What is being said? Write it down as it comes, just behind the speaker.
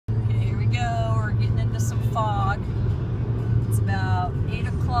fog. It's about 8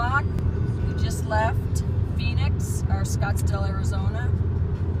 o'clock. We just left Phoenix, or Scottsdale, Arizona,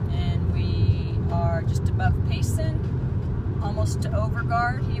 and we are just above Payson, almost to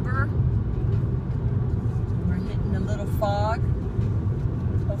Overgard, Heber. We're hitting a little fog.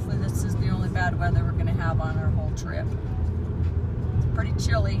 Hopefully this is the only bad weather we're going to have on our whole trip. It's pretty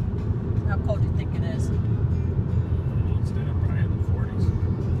chilly. How cold do you think it is? It's probably in the 40s.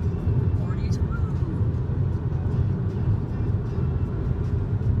 40s?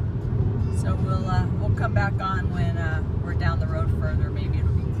 So we'll come back on when we're down the road further. Maybe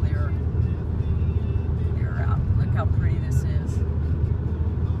it'll be clearer out. Look how pretty this is.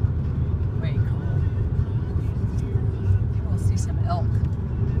 Way cool. We'll see some elk.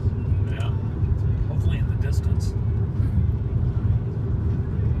 Yeah. Hopefully in the distance.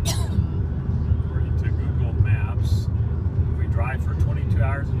 According to Google Maps, if we drive for 22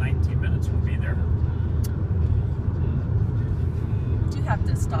 hours and 19 minutes, we'll be there. You do have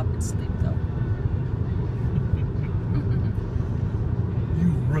to stop and sleep though. You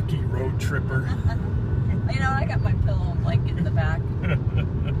rookie road tripper. You know, I got my pillow and blanket in the back.